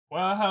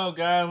Well, hello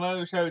guys,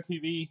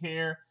 legoshowtv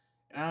here,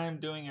 and I'm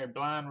doing a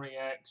blind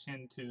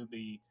reaction to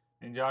the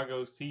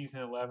Ninjago Season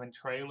 11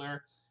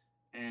 trailer,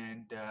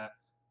 and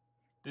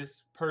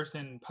this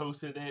person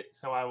posted it,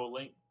 so I will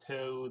link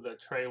to the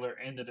trailer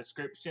in the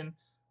description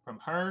from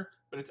her,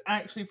 but it's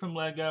actually from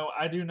Lego.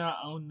 I do not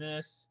own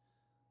this.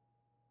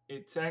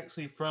 It's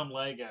actually from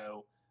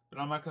Lego, but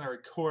I'm not going to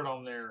record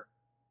on their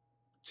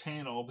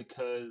channel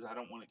because I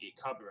don't want to get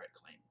copyright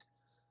claimed.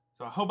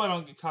 So I hope I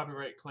don't get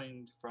copyright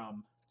claimed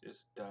from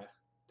just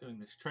doing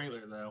this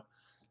trailer though.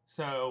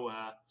 So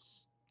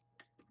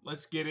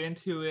let's get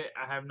into it.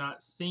 I have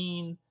not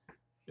seen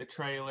the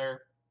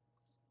trailer.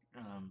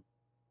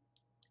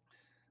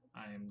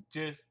 I'm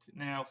just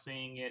now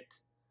seeing it.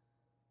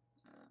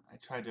 I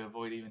tried to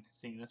avoid even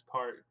seeing this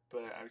part,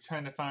 but I was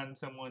trying to find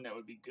someone that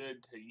would be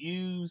good to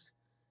use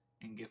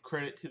and give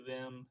credit to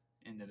them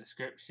in the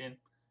description.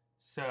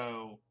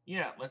 So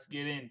yeah, let's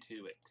get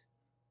into it.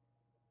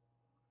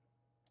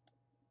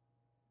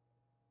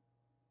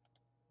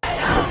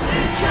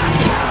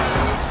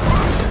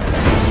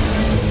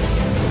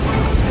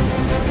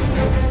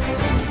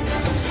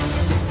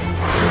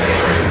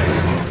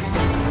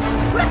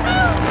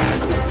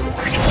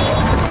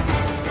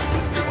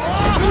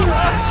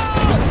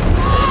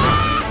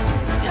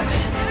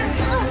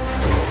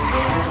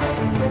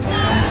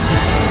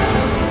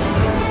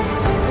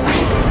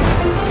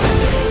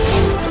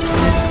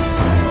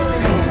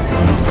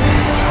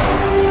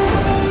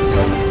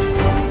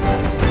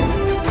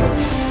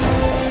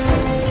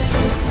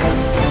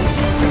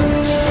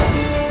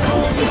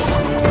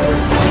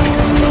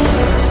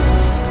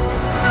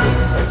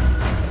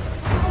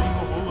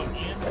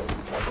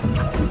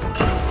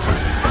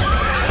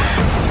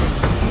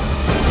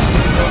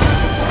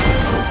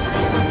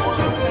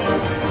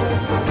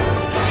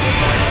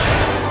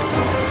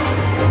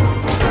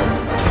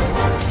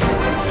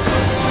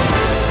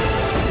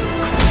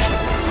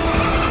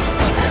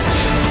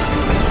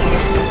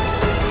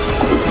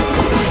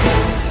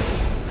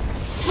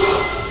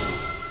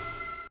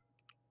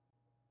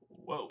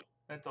 Whoa,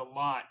 that's a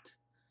lot.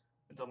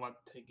 That's a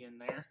lot to take in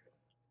there.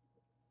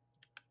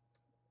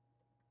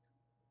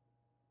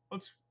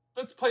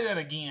 Let's play that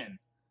again,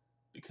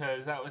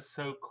 because that was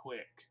so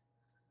quick.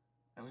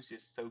 That was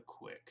just so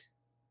quick,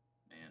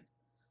 man.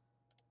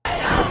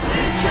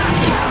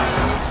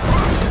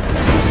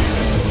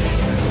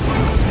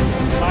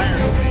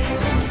 Fire thing.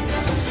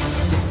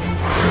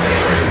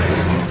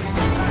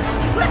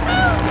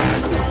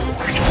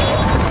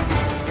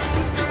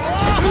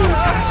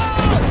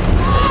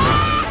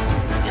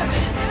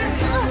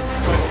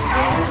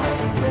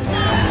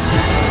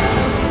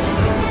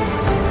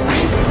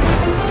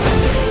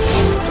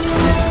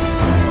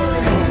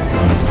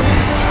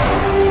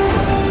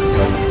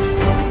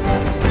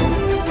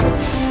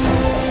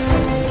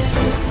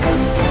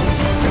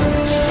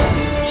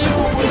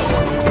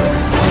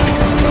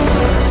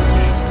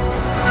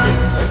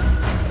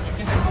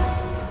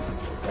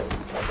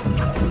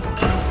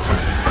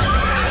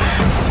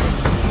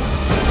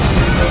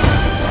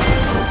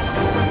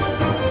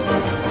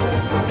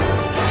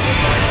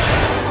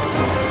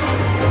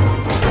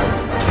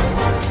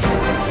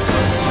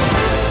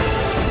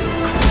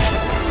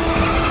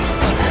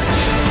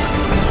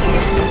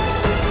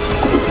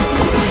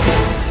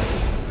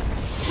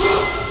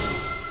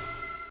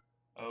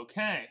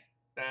 Okay,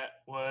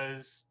 that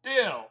was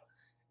still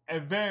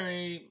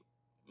very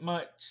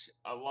much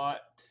a lot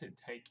to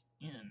take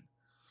in.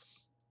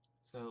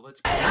 So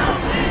let's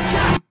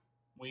go.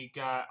 We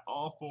got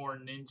all four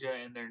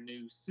ninja in their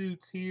new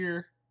suits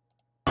here.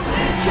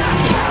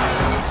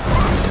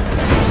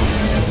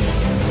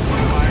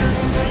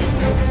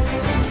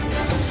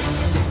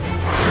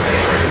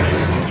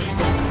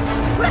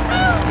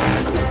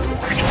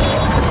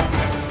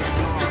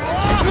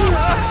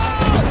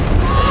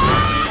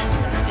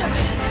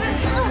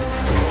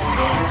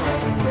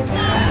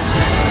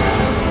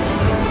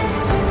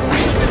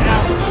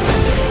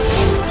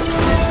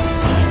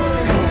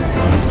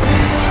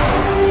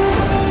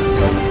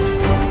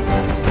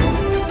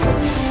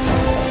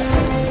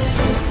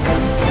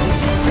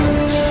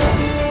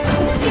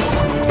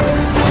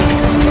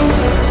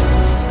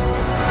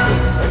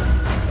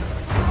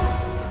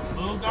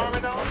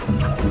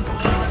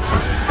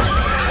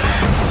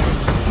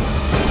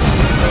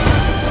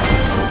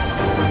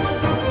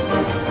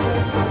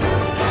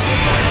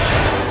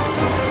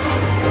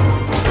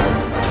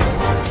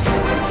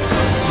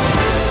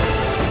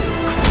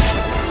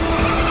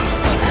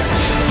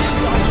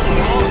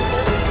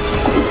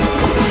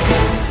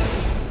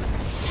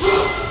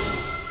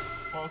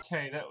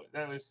 Okay,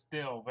 that was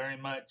still very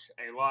much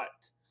a lot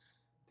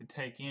to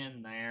take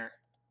in there.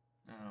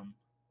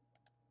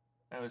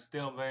 That was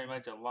still very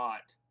much a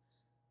lot.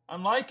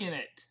 I'm liking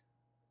it.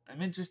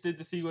 I'm interested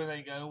to see where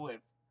they go with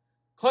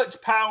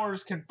clutch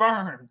powers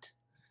confirmed.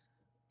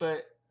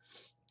 But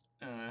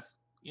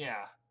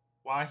yeah,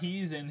 why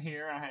he's in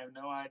here, I have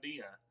no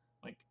idea.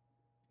 Like,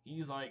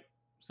 he's like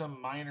some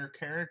minor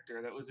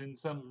character that was in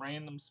some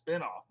random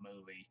spin-off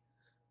movie.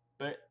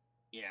 But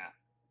yeah,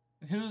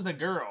 and who's the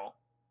girl?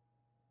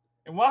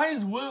 And why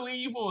is Wu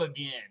evil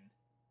again?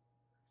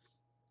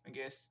 I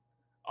guess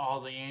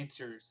all the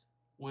answers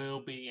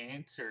will be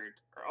answered,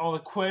 or all the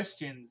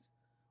questions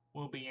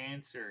will be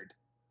answered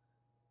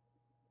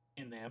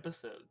in the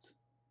episodes.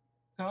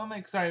 So I'm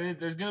excited.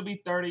 There's going to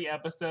be 30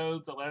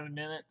 episodes, 11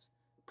 minutes.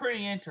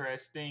 Pretty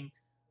interesting.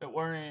 But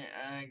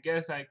I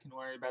guess I can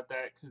worry about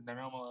that because they're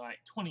normally like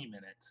 20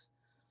 minutes.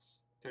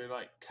 They're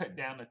like cut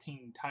down to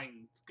Teen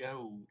Titans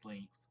Go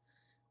length.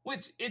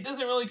 Which, it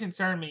doesn't really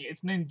concern me.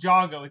 It's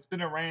Ninjago. It's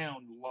been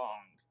around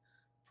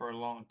for a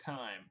long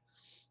time.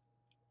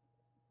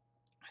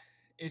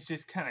 It's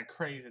just kind of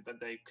crazy that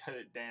they cut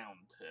it down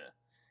to.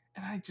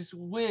 And I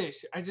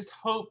just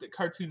hope that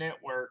Cartoon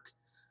Network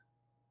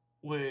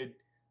would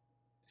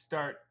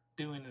start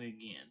doing it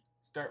again.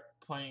 Start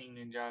playing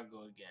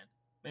Ninjago again.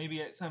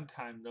 Maybe at some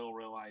time they'll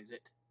realize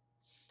it.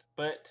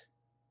 But,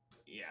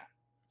 yeah.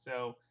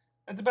 So,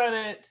 that's about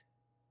it.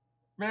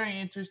 Very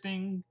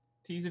interesting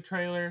teaser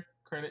trailer.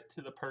 Credit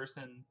to the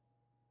person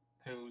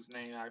whose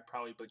name I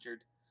probably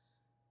butchered.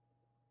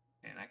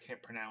 And I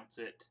can't pronounce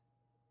it.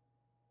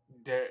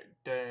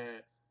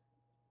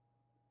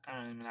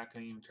 I'm not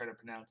going to even try to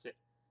pronounce it.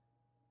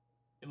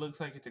 It looks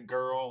like it's a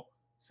girl.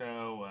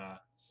 So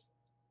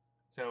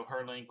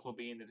her link will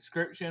be in the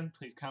description.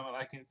 Please comment,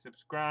 like, and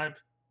subscribe.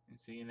 And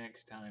see you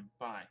next time.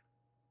 Bye.